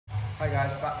Hi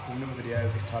guys, back with another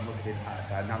video, this time looking at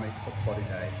dynamic upper body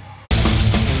day.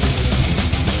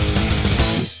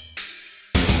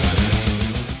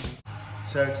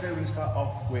 So today we're going to start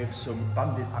off with some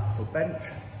banded axle bench,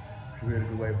 which is a really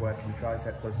good way of working the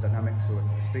triceps. So it's dynamic, so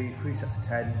at speed, 3 sets of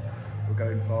 10 we're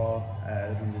going for,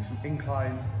 then we're going to do some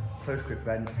incline, close grip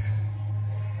bench,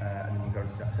 and then we're going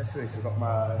to the accessories. So we've got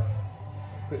my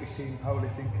British team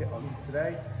powerlifting kit on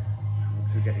today,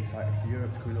 so we're getting excited for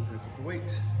Europe, it's coming up in a couple of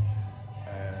weeks.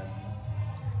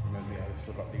 Remember, I've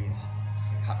still got these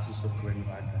hats and stuff coming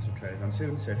by personal training on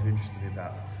soon, so if you're interested in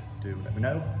that, do let me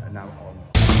know. And now on.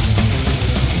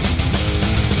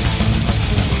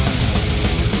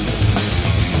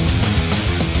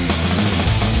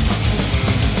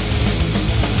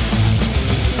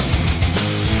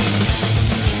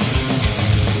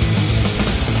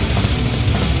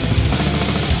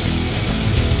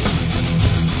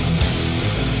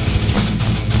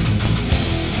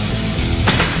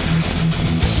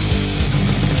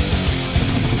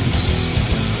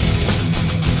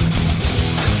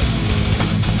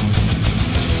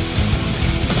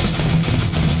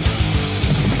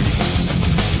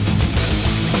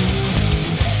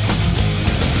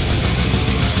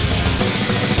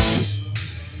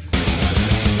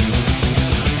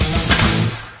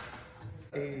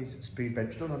 Speed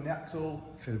bench done on the axle,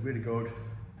 feeling really good. If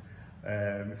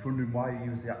you're wondering why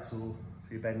you use the axle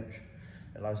for your bench,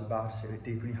 it allows the bar to sit a bit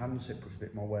deeper in your hands, so it puts a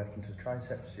bit more work into the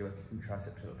triceps, so you're working the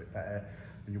triceps a little bit better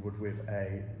than you would with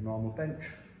a normal bench.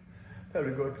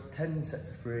 Very good, 10 sets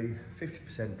of 3,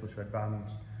 50% plus red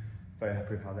bands. Very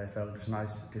happy with how they felt, just a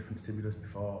nice different stimulus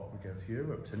before we go to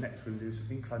Europe. So next we're going to do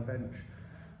some incline bench.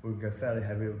 We're going to go fairly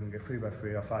heavy, we're going to go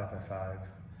 3x3 or 5x5.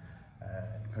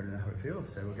 Depending on how it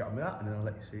feels, so we'll get on with that and then I'll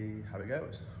let you see how it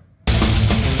goes.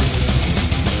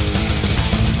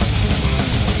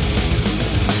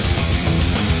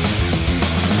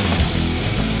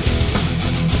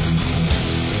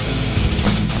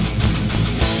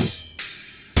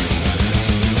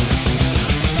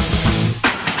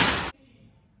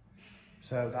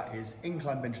 So that is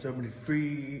incline bench done with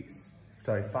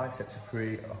 5 sets of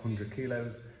 3 at 100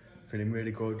 kilos. Feeling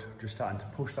really good, just starting to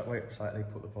push that weight up slightly,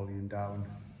 put the volume down.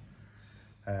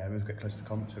 As we get close to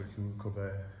comp so we can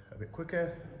recover a bit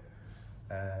quicker.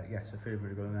 Yeah, so feeling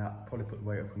really good on that. Probably put the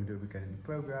weight up when we do it again in the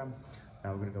programme.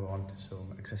 Now we're going to go on to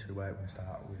some accessory weight. We're going to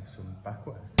start with some back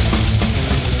work.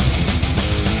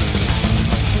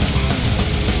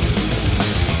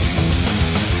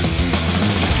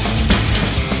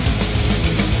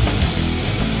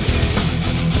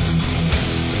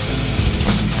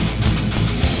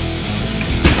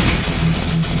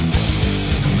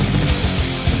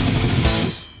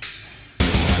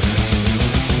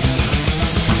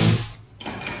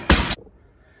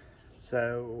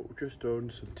 So just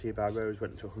done some T-bar rows,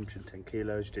 went to 110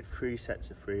 kilos, did 3 sets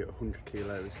of 3 at 100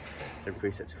 kilos, then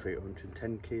 3 sets of 3 at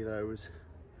 110 kilos.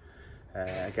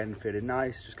 Again, feeling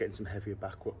nice, just getting some heavier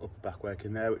upper back work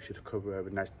in there, which should cover over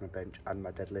nicely my bench and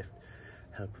my deadlift,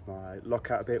 help my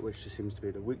lockout a bit, which just seems to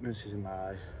be the weaknesses in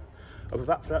my upper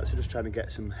back for that. So just trying to get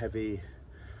some heavy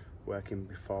work in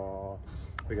before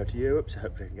we go to Europe, so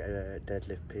hopefully I can get a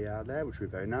deadlift PR there, which would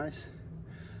be very nice.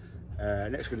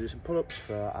 Next we're going to do some pull-ups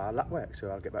for our lat work,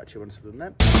 so I'll get back to you once I've done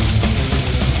them.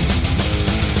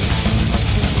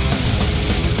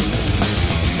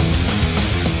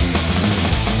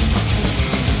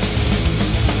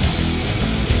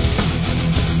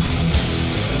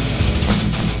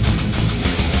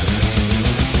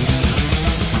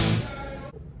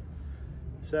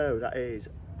 So that is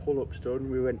pull-ups done.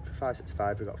 We went for 5 sets of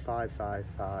 5, we got 5, 5,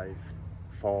 5,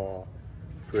 4,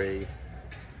 3.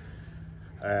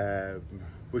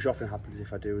 Which often happens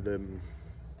if I do them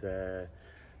the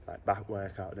back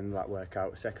workout and then lat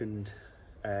workout second.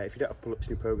 If you don't have pull-ups in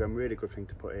your program, really good thing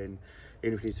to put in,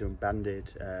 even if you need to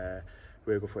banded.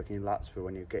 Really good for working your lats for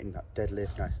when you're getting that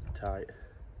deadlift nice and tight.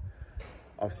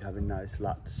 Obviously having nice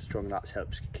lats, strong lats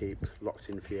helps you keep locked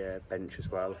in for your bench as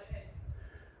well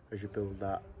as you build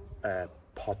that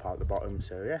pop out the bottom.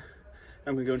 So yeah.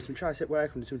 I'm going to go into some tricep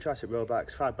work, I'm going to do some tricep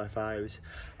rollbacks, 5x5s,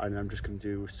 and then I'm just going to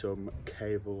do some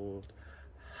cabled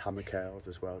hammer curls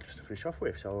as well, just to finish off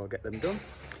with. So I'll get them done,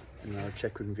 and I'll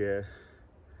check in with you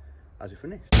as we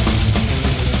finish.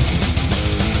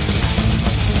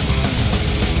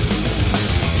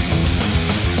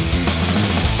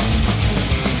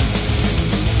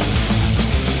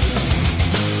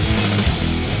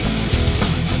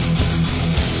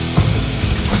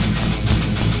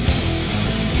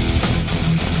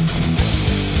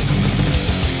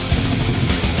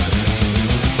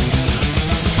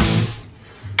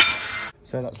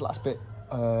 So that's the last bit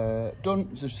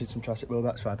done. Just did some tricep roll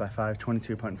backs 5x5,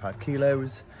 22.5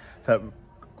 kilos. Felt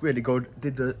really good.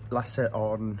 Did the last set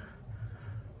on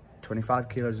 25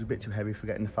 kilos, it was a bit too heavy for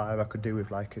getting the 5. I could do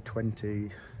with like a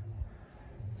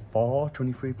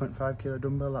 23.5 kilo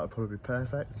dumbbell, that would probably be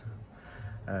perfect.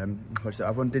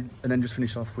 I've did, and then just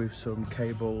finish off with some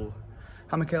cable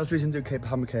hammer curls. The reason to do cable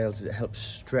hammer curls is it helps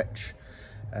stretch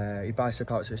your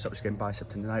bicep out, so it stops you getting bicep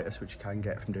tendonitis, which you can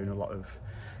get from doing a lot of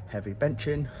heavy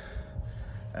benching.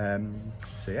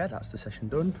 So yeah, that's the session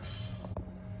done.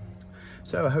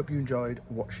 So I hope you enjoyed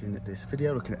watching this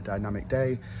video, looking at a dynamic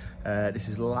day. This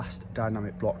is the last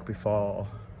dynamic block before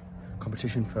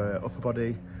competition for upper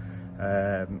body.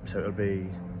 So it'll be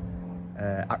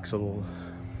axle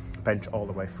bench all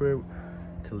the way through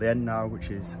till the end now, which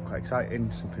is quite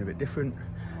exciting, something a bit different,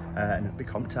 and it'll be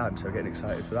comp time, so getting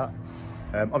excited for that.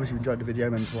 Obviously, if you enjoyed the video,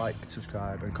 remember to like,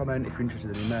 subscribe and comment. If you're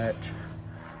interested in the merch,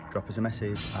 drop us a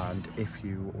message, and if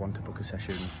you want to book a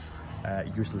session,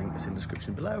 use the link that's in the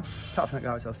description below. Apart from that,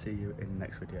 guys, I'll see you in the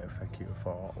next video. Thank you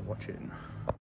for watching.